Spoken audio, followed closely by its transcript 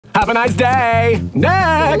Have a nice day.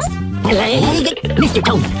 Next. Mr.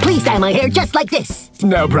 Tony, please dye my hair just like this.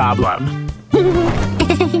 No problem.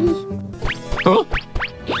 Huh?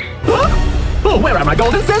 Oh, where are my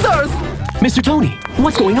golden scissors? Mr. Tony,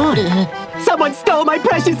 what's going on? Someone stole my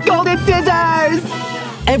precious golden scissors!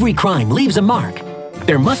 Every crime leaves a mark.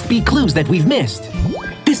 There must be clues that we've missed.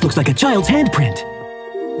 This looks like a child's handprint.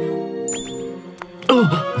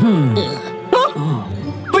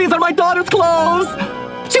 These are my daughter's clothes!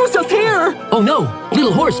 She was just here! Oh no,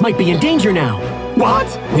 Little Horse might be in danger now. What?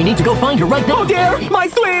 We need to go find her right now. Oh dear, my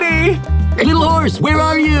sweetie! Little Horse, where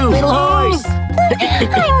are you? Little Horse!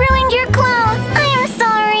 I ruined your clothes. I am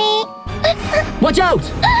sorry. Watch out!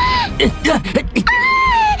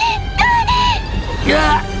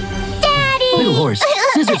 Daddy! Little Horse,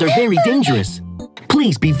 scissors are very dangerous.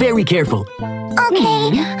 Please be very careful.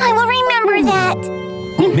 Okay, I will remember that.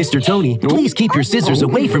 Mr. Tony, please keep your scissors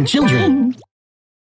away from children.